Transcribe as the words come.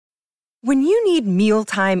When you need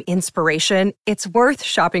mealtime inspiration, it's worth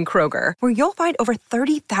shopping Kroger, where you'll find over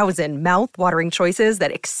 30,000 mouth-watering choices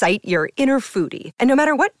that excite your inner foodie. And no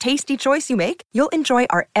matter what tasty choice you make, you'll enjoy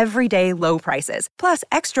our everyday low prices, plus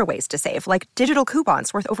extra ways to save, like digital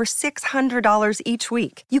coupons worth over $600 each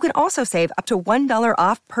week. You can also save up to $1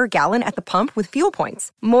 off per gallon at the pump with fuel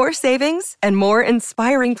points. More savings and more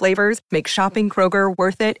inspiring flavors make shopping Kroger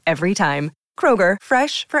worth it every time. Kroger,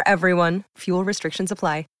 fresh for everyone. Fuel restrictions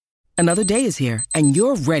apply. Another day is here, and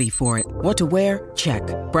you're ready for it. What to wear? Check.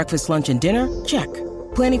 Breakfast, lunch, and dinner? Check.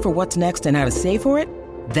 Planning for what's next and how to save for it?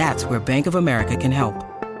 That's where Bank of America can help.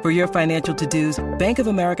 For your financial to-dos, Bank of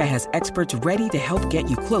America has experts ready to help get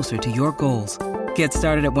you closer to your goals. Get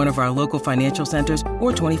started at one of our local financial centers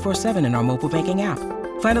or 24/7 in our mobile banking app.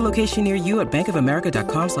 Find a location near you at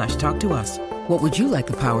bankofamerica.com/talktous. What would you like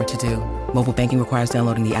the power to do? Mobile banking requires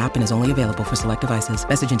downloading the app and is only available for select devices.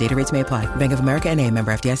 Message and data rates may apply. Bank of America N.A.,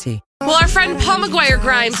 member FDIC. Well, our friend Paul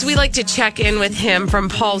McGuire-Grimes, we like to check in with him from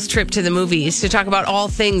Paul's trip to the movies to talk about all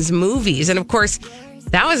things movies. And of course,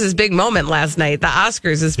 that was his big moment last night. The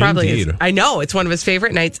Oscars is probably I know, it's one of his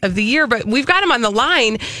favorite nights of the year. But we've got him on the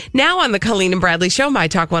line now on the Colleen and Bradley Show, My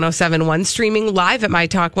Talk 1071, streaming live at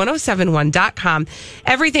MyTalk1071.com.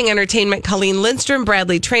 Everything Entertainment, Colleen Lindstrom,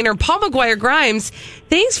 Bradley Trainer, Paul McGuire-Grimes.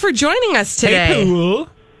 Thanks for joining us today. Hey, cool.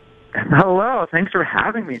 Hello. Thanks for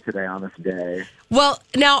having me today on this day. Well,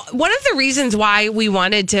 now, one of the reasons why we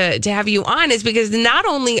wanted to have you on is because not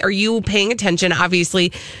only are you paying attention,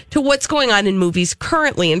 obviously, to what's going on in movies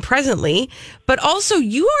currently and presently, but also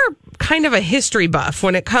you are kind of a history buff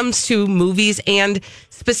when it comes to movies and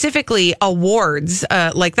specifically awards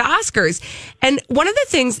like the Oscars. And one of the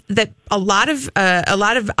things that a lot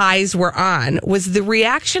of eyes were on was the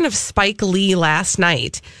reaction of Spike Lee last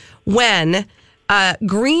night when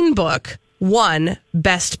Green Book won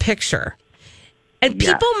Best Picture. And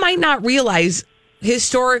people might not realize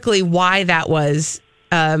historically why that was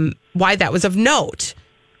of note.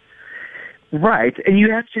 Right. And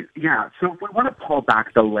you have to, so we want to pull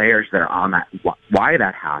back the layers there on that, why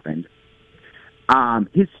that happened.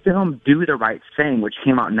 His film, Do the Right Thing, which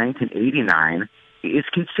came out in 1989, is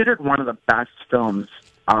considered one of the best films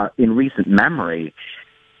in recent memory.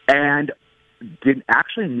 And did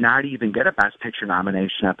actually not even get a Best Picture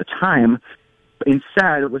nomination at the time.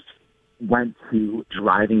 Instead, it went to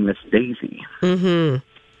Driving Miss Daisy. Mm-hmm.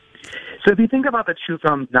 So if you think about the two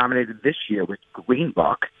films nominated this year with Green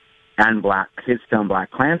Book and his film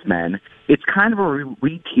BlacKkKlansman, it's kind of a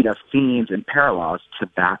repeat of themes and parallels to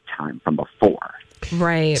that time from before.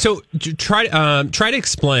 Right. So try to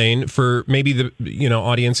explain for maybe the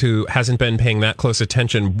audience who hasn't been paying that close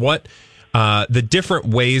attention what the different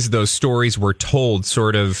ways those stories were told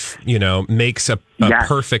sort of, makes a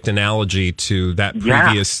perfect analogy to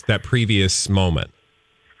that previous moment.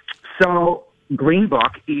 So Green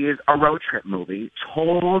Book is a road trip movie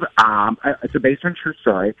told, it's based on a true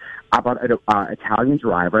story about an Italian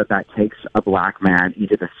driver that takes a black man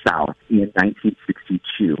into the South in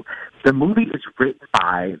 1962. The movie is written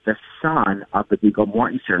by the son of the Viggo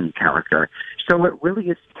Mortensen character. So it really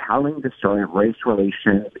is telling the story of race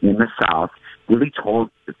relations in the South, really told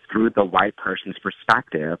through the white person's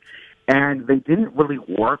perspective. And they didn't really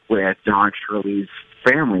work with Don Shirley's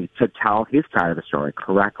family to tell his side of the story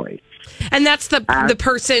correctly. And that's the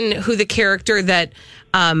person who the character that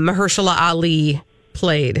Mahershala Ali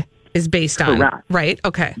played is based on. Correct. Right?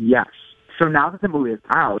 Okay. Yes. So now that the movie is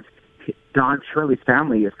out, Don Shirley's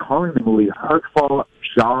family is calling the movie hurtful,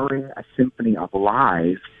 jarring, a symphony of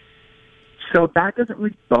lies. So that doesn't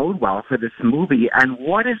really bode well for this movie. And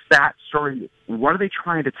what is that story? What are they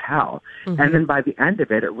trying to tell? Mm-hmm. And then by the end of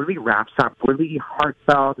it, it really wraps up really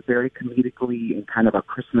heartfelt, very comedically, in kind of a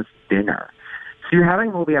Christmas dinner. So you're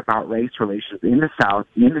having a movie about race relations in the South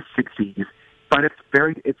in the 60s, but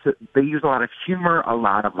they use a lot of humor, a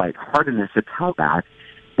lot of lightheartedness to tell that,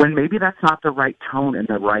 when maybe that's not the right tone and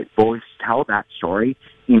the right voice to tell that story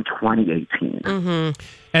in 2018. Mm-hmm.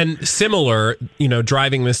 And similar,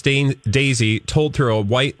 Driving Miss Daisy told through a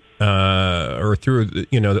white or through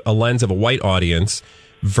a lens of a white audience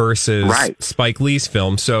versus Spike Lee's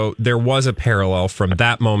film. So there was a parallel from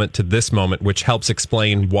that moment to this moment, which helps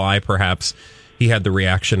explain why perhaps he had the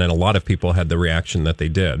reaction and a lot of people had the reaction that they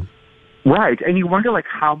did. Right. And you wonder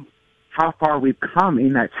how far we've come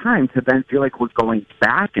in that time to then feel like we're going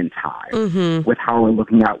back in time with how we're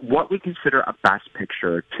looking at what we consider a best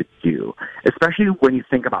picture to do, especially when you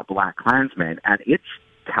think about BlacKkKlansman and its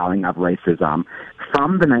telling of racism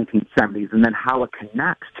from the 1970s and then how it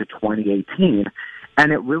connects to 2018.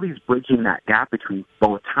 And it really is bridging that gap between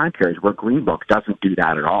both time periods where Green Book doesn't do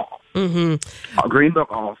that at all. Green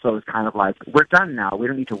Book also is kind of like, we're done now. We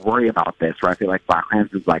don't need to worry about this. Right? I feel like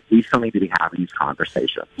BlacKkKlansman is like, we still need to be having these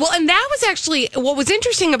conversations. Well, and that was actually, what was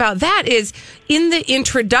interesting about that is in the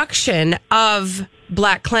introduction of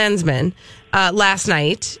BlacKkKlansman last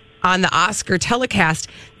night on the Oscar telecast,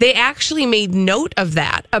 they actually made note of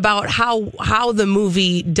that, about how the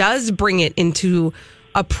movie does bring it into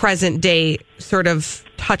a present day sort of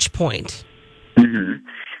touch point. Mm-hmm.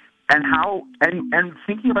 And how, and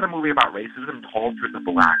thinking about a movie about racism told through the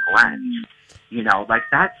Black lens, you know, like,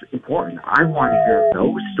 that's important. I want to hear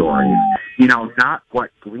those stories, you know, not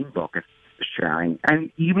what Green Book is sharing. And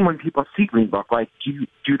even when people see Green Book, like,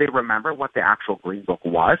 do they remember what the actual Green Book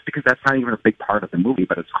was? Because that's not even a big part of the movie,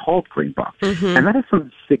 but it's called Green Book. Mm-hmm. And that has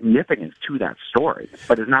some significance to that story,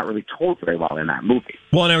 but it's not really told very well in that movie.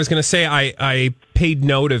 Well, and I was going to say, I paid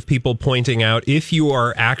note of people pointing out, if you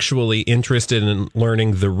are actually interested in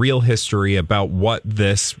learning the real history about what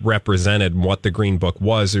this represented and what the Green Book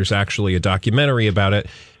was, there's actually a documentary about it.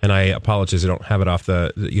 And I apologize, I don't have it off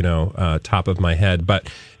the top of my head, but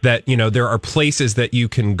that, you know, there are places that you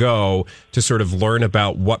can go to sort of learn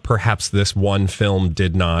about what perhaps this one film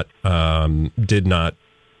did not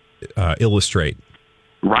illustrate.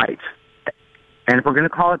 Right. And if we're going to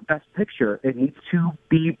call it Best Picture, it needs to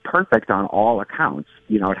be perfect on all accounts.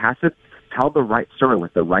 You know, it has to tell the right story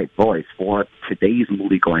with the right voice for today's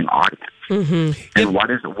movie-going audience. Mm-hmm. And what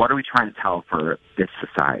are we trying to tell for this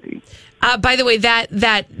society? By the way,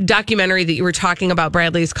 that documentary that you were talking about,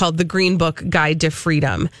 Bradley, is called The Green Book Guide to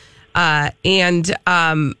Freedom. And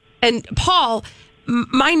Paul,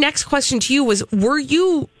 my next question to you was, were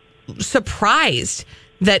you surprised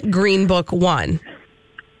that Green Book won?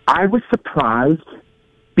 I was surprised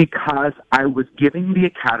because I was giving the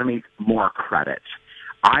Academy more credit.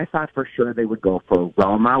 I thought for sure they would go for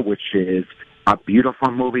Roma, which is a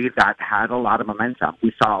beautiful movie that had a lot of momentum.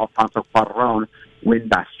 We saw Alfonso Cuarón win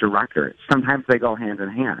Best Director. Sometimes they go hand in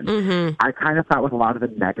hand. Mm-hmm. I kind of thought with a lot of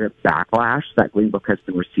the negative backlash that Green Book has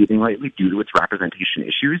been receiving lately due to its representation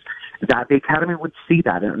issues, that the Academy would see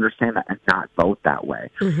that and understand that and not vote that way.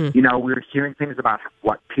 Mm-hmm. You know, we were hearing things about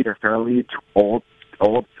what Peter Farrelly, old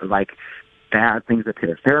like bad things that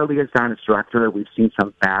Peter Farrelly has done as director. We've seen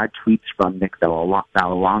some bad tweets from Nick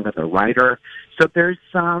Vallelonga, the writer. So there's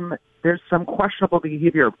some questionable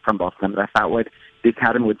behavior from both of them that I thought the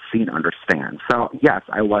Academy would see and understand. So yes,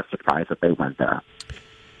 I was surprised that they went there.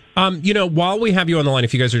 You know, while we have you on the line,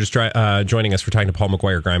 if you guys are just joining us, we're talking to Paul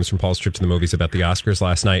McGuire-Grimes from Paul's Trip to the Movies about the Oscars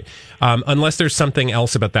last night. Unless there's something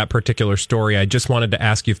else about that particular story, I just wanted to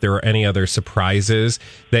ask you if there were any other surprises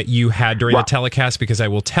that you had during the telecast, because I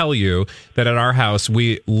will tell you that at our house,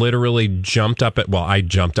 we literally jumped up I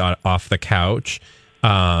jumped off the couch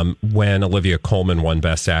when Olivia Colman won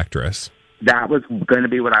Best Actress. That was going to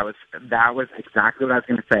be that was exactly what I was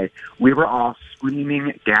going to say. We were all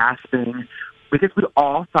screaming, gasping, because we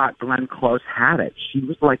all thought Glenn Close had it. She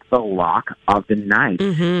was like the lock of the night.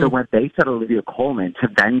 Mm-hmm. So when they said Olivia Colman, to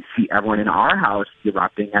then see everyone in our house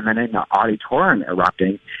erupting and then in the auditorium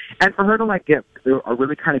erupting, and for her to like give a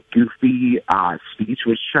really kind of goofy speech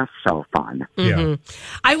was just so fun. Mm-hmm. Yeah.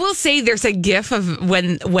 I will say there's a gif of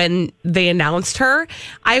when they announced her.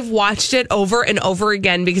 I've watched it over and over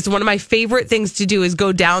again because one of my favorite things to do is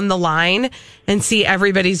go down the line and see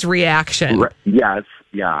everybody's reaction. Yes.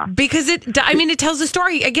 Yeah. Because it tells the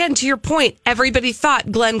story. Again, to your point, everybody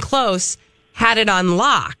thought Glenn Close had it on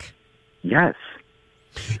lock. Yes.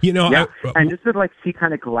 You know, yeah. And just to see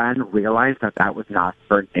kind of Glenn realize that was not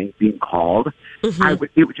her name being called, mm-hmm.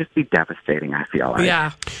 It would just be devastating, I feel like.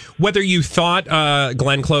 Yeah. Whether you thought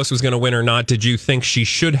Glenn Close was going to win or not, did you think she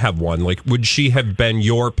should have won? Like, would she have been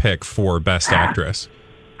your pick for Best Actress?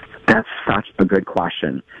 That's such a good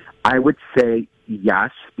question. I would say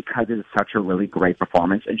yes, because it is such a really great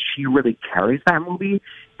performance, and she really carries that movie,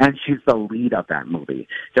 and she's the lead of that movie.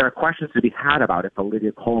 There are questions to be had about if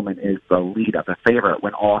Olivia Colman is the lead of the favorite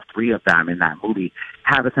when all three of them in that movie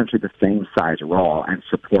have essentially the same size role and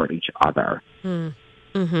support each other.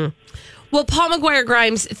 Mm-hmm. Well, Paul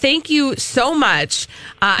McGuire-Grimes, thank you so much.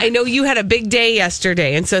 I know you had a big day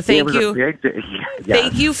yesterday, and so thank you.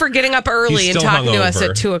 Thank you for getting up early and talking to us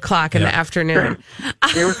at 2:00 in the afternoon.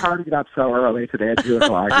 It was hard to get up so early today at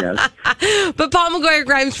 2:00. Yes. But Paul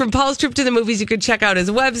McGuire-Grimes from Paul's Trip to the Movies, you could check out his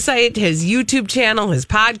website, his YouTube channel, his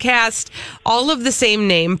podcast, all of the same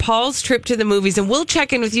name, Paul's Trip to the Movies, and we'll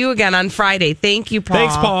check in with you again on Friday. Thank you, Paul.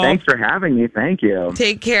 Thanks, Paul. Thanks for having me. Thank you.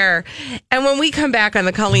 Take care. And when we come back on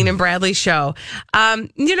the Colleen and Bradley show, we're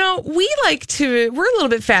a little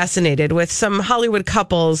bit fascinated with some Hollywood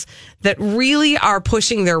couples that really are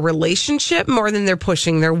pushing their relationship more than they're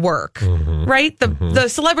pushing their work, right? The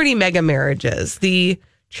celebrity mega marriages, the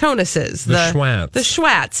Jonases, the Schwatts. The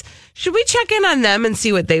Schwatts. Should we check in on them and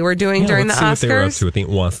see what they were doing during the Oscars? What they were up to with the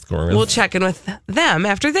Oscars. We'll check in with them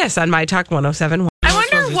after this on My Talk 107.1. I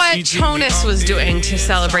wonder what Jonas was doing to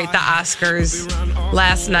celebrate the Oscars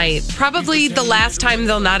last night. Probably the last time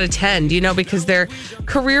they'll not attend, because their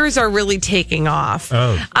careers are really taking off.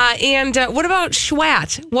 Oh. And what about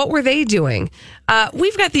Schwatt? What were they doing?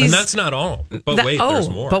 We've got these... And that's not all. But there's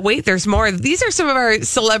more. But wait, there's more. These are some of our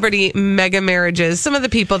celebrity mega marriages. Some of the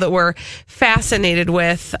people that we're fascinated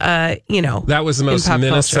with, That was the most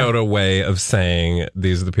Minnesota culture. Way of saying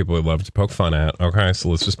these are the people we love to poke fun at. Okay, so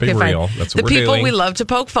let's just be real. That's what we're doing. The people we love to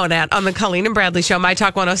poke fun at on the Colleen and Bradley Show, My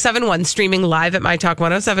Talk 1071, streaming live at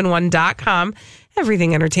mytalk1071.com.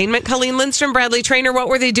 Everything Entertainment. Colleen Lindstrom, Bradley Trainer, what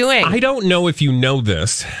were they doing? I don't know if you know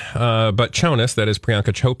this, but Jonas, that is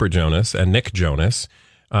Priyanka Chopra Jonas, and Nick Jonas,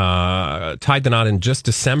 tied the knot in just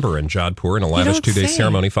December in Jodhpur in a lavish 2-day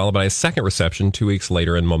ceremony, followed by a second reception 2 weeks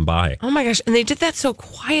later in Mumbai. Oh my gosh. And they did that so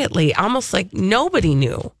quietly, almost like nobody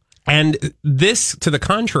knew. And this, to the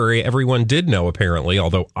contrary, everyone did know, apparently,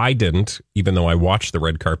 although I didn't, even though I watched the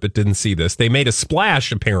red carpet, didn't see this. They made a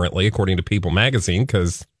splash, apparently, according to People magazine,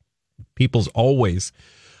 because People's always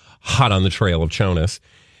hot on the trail of Jonas.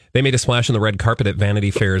 They made a splash on the red carpet at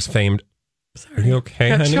Vanity Fair's famed... Sorry. Are you okay,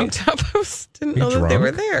 got honey? Choked up. I didn't know that they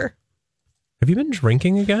were there. Have you been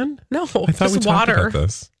drinking again? No, I thought just we talked water. about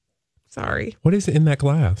this. Sorry. What is in that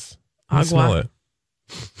glass? Let me smell it.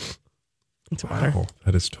 It's water. Wow,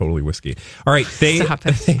 that is totally whiskey. All right, they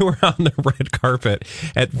were on the red carpet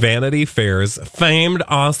at Vanity Fair's famed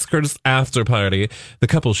Oscars after party. The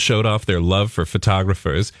couple showed off their love for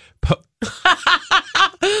photographers.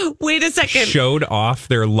 Wait a second. Showed off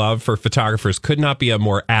their love for photographers could not be a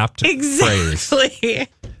more apt phrase.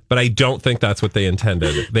 But I don't think that's what they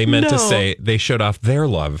intended. They meant to say they showed off their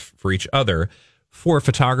love for each other. For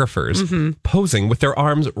photographers posing with their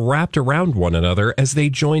arms wrapped around one another as they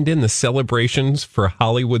joined in the celebrations for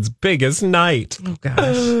Hollywood's biggest night.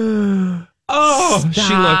 Oh, gosh.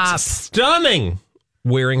 She looked stunning,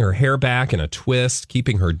 wearing her hair back in a twist,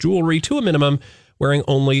 keeping her jewelry to a minimum, wearing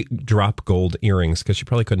only drop gold earrings because she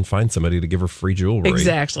probably couldn't find somebody to give her free jewelry.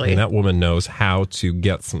 Exactly. And that woman knows how to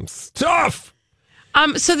get some stuff.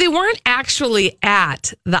 So they weren't actually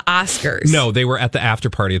at the Oscars. No, they were at the after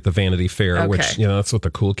party at the Vanity Fair, which, that's what the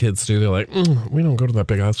cool kids do. They're like, we don't go to that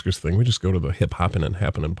big Oscars thing. We just go to the hip hopping and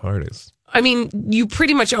happening parties. I mean, you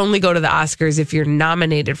pretty much only go to the Oscars if you're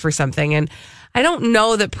nominated for something. And I don't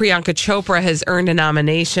know that Priyanka Chopra has earned a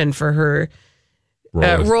nomination for her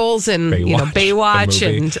roles in Baywatch.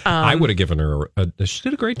 And I would have given her she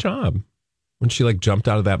did a great job when she jumped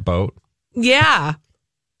out of that boat. Yeah.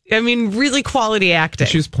 I mean, really quality acting.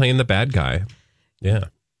 She was playing the bad guy. Yeah.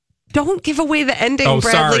 Don't give away the ending, Oh,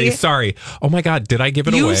 Bradley. sorry. Oh, my God. Did I give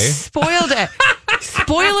it away? You spoiled it.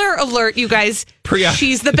 Spoiler alert, you guys.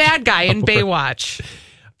 She's the bad guy in Baywatch.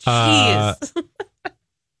 Jeez.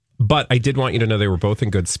 But I did want you to know they were both in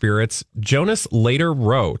good spirits. Jonas later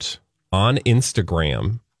wrote on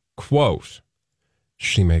Instagram, quote,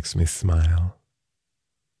 "She makes me smile."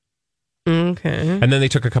 Okay. And then they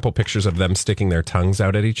took a couple pictures of them sticking their tongues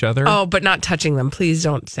out at each other. Oh, but not touching them. Please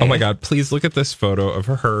don't say. Oh my God. Please look at this photo of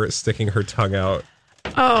her sticking her tongue out.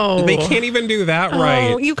 Oh. They can't even do that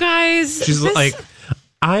right. Oh, you guys. She's like,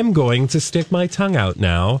 I'm going to stick my tongue out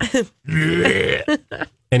now.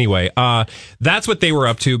 Anyway, that's what they were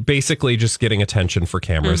up to. Basically just getting attention for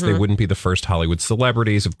cameras. They wouldn't be the first Hollywood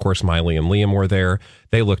celebrities. Of course, Miley and Liam were there.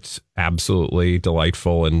 They looked absolutely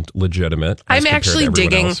delightful and legitimate. I'm actually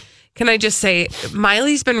digging. Can I just say,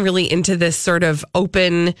 Miley's been really into this sort of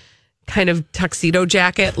open kind of tuxedo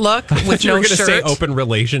jacket look with no shirt. Say open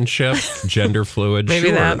relationship, gender fluid. Maybe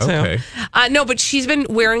sure. that too. Okay. No, but she's been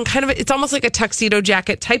wearing kind of, it's almost like a tuxedo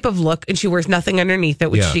jacket type of look, and she wears nothing underneath it,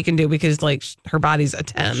 which she can do because her body's a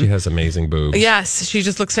 10. She has amazing boobs. Yes, she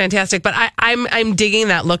just looks fantastic. But I'm digging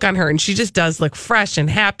that look on her, and she just does look fresh and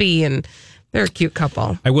happy, and they're a cute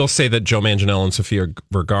couple. I will say that Joe Manganiello and Sofia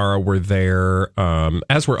Vergara were there,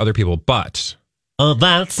 as were other people, but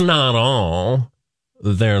that's not all.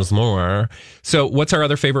 There's more. So what's our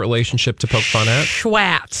other favorite relationship to poke fun at?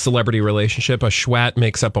 Schwat. Celebrity relationship. A Schwat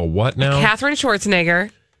makes up a what now? Katherine Schwarzenegger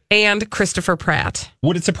and Christopher Pratt.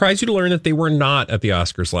 Would it surprise you to learn that they were not at the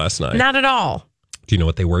Oscars last night? Not at all. Do you know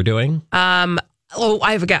what they were doing? I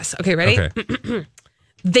have a guess. Okay, ready? Okay.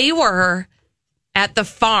 They were at the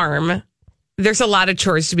farm. There's a lot of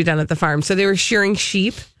chores to be done at the farm. So they were shearing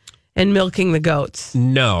sheep and milking the goats.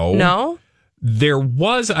 No? There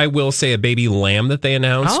was, I will say, a baby lamb that they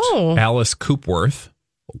announced. Oh. Alice Coopworth,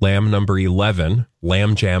 lamb number 11,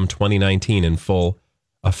 Lamb Jam 2019 in full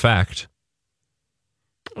effect.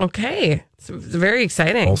 Okay. It's very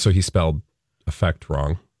exciting. Also, he spelled affect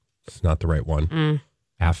wrong. It's not the right one.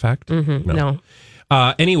 Affect? Mm-hmm. No.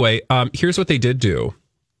 Anyway, here's what they did do.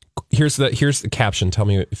 Here's the caption. Tell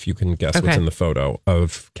me if you can guess what's in the photo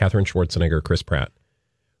of Katherine Schwarzenegger, Chris Pratt.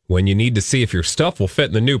 When you need to see if your stuff will fit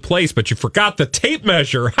in the new place, but you forgot the tape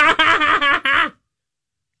measure.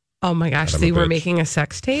 Oh my gosh. So you were making a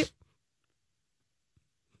sex tape?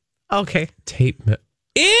 Okay.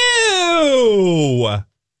 Ew!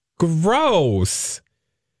 Gross.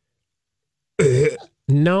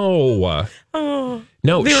 No. Oh.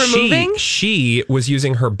 No, they were moving? She was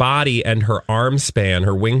using her body and her arm span,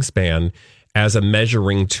 her wingspan, as a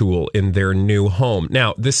measuring tool in their new home.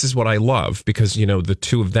 Now, this is what I love because, the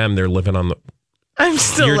two of them, they're living on the... I'm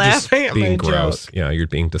still laughing at my gross. joke. Yeah, you're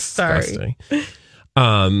being disgusting. Sorry.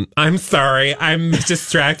 I'm sorry. I'm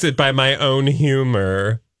distracted by my own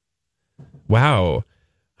humor. Wow.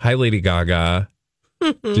 Hi, Lady Gaga.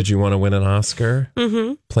 Did you want to win an Oscar?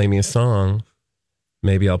 Mm-hmm. Play me a song.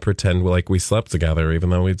 Maybe I'll pretend like we slept together, even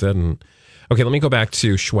though we didn't. Okay, let me go back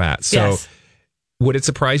to Schwat. So... Yes. Would it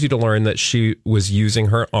surprise you to learn that she was using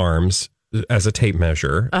her arms as a tape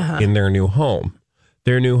measure in their new home?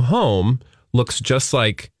 Their new home looks just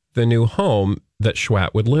like the new home that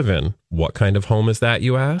Schwat would live in. What kind of home is that,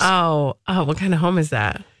 you ask? Oh, what kind of home is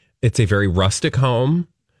that? It's a very rustic home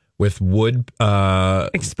with wood,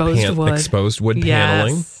 exposed wood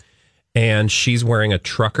paneling. And she's wearing a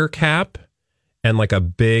trucker cap and like a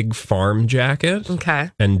big farm jacket.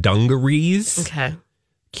 Okay. And dungarees. Okay.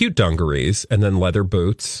 Cute dungarees and then leather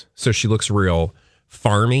boots. So she looks real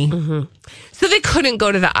farmy. Mm-hmm. So they couldn't go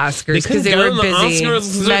to the Oscars because they were busy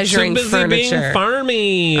measuring furniture. Being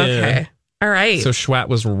farmy. Okay. All right. So Schwat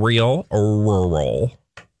was real rural.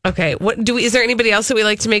 Okay. Is there anybody else that we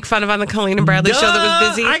like to make fun of on the Colleen and Bradley show that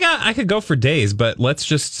was busy? I could go for days, but let's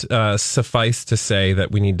just suffice to say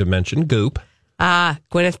that we need to mention Goop.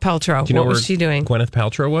 Gwyneth Paltrow. What was she doing? Gwyneth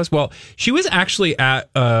Paltrow was? Well, she was actually at,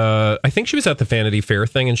 I think she was at the Vanity Fair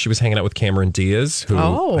thing, and she was hanging out with Cameron Diaz, who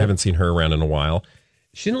I haven't seen her around in a while.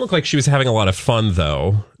 She didn't look like she was having a lot of fun,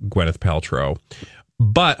 though, Gwyneth Paltrow.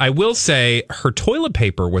 But I will say her toilet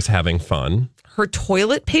paper was having fun. Her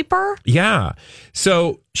toilet paper? Yeah.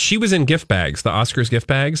 So she was in gift bags, the Oscars gift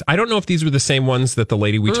bags. I don't know if these were the same ones that the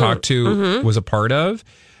lady we talked to was a part of.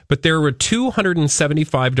 But there were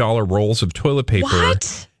 $275 rolls of toilet paper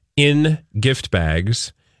in gift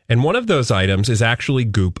bags. And one of those items is actually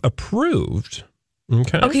Goop approved.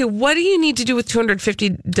 Okay, what do you need to do with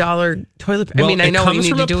 $250 toilet paper? Well, I know what you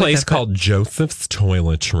need to do with it. It comes from a place called Joseph's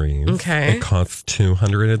Toiletries. Okay. It costs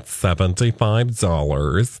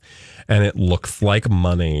 $275, and it looks like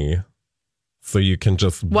money. So you can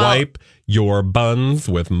just wipe your buns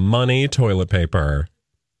with money toilet paper.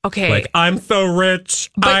 Okay. Like, I'm so rich.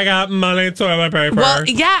 I got money toilet paper. Well,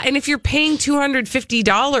 yeah. And if you're paying $250,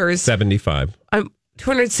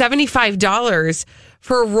 $275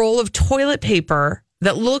 for a roll of toilet paper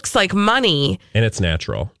that looks like money. And it's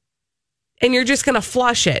natural. And you're just going to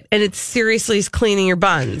flush it. And it seriously is cleaning your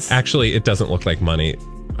buns. Actually, it doesn't look like money.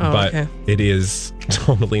 But it is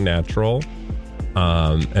totally natural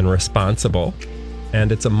and responsible.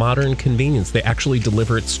 And it's a modern convenience. They actually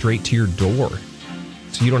deliver it straight to your door.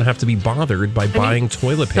 So you don't have to be bothered by buying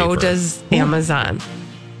toilet paper. So does Amazon.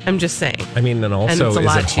 I'm just saying. And also,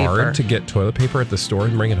 is it hard to get toilet paper at the store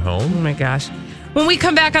and bring it home? Oh my gosh. When we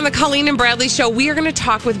come back on the Colleen and Bradley show, we are going to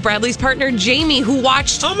talk with Bradley's partner, Jamie, who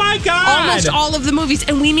watched almost all of the movies.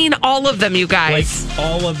 And we need all of them, you guys. Like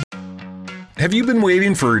all of them. Have you been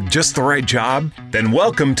waiting for just the right job? Then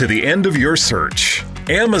welcome to the end of your search.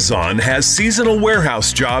 Amazon has seasonal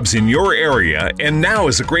warehouse jobs in your area, and now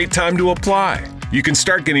is a great time to apply. You can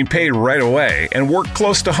start getting paid right away and work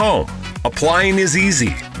close to home. Applying is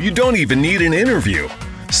easy. You don't even need an interview.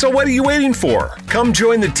 So what are you waiting for? Come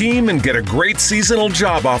join the team and get a great seasonal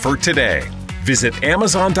job offer today. Visit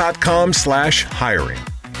Amazon.com/hiring.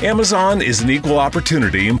 Amazon is an equal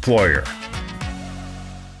opportunity employer.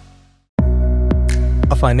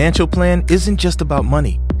 A financial plan isn't just about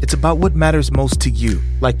money. It's about what matters most to you,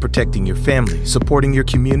 like protecting your family, supporting your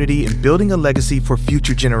community, and building a legacy for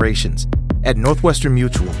future generations. At Northwestern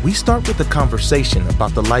Mutual, we start with a conversation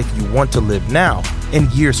about the life you want to live now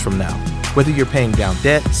and years from now. Whether you're paying down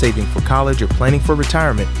debt, saving for college, or planning for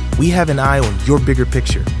retirement, we have an eye on your bigger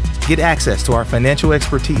picture. Get access to our financial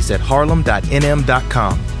expertise at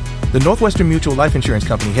harlem.nm.com. The Northwestern Mutual Life Insurance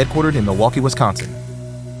Company, headquartered in Milwaukee, Wisconsin.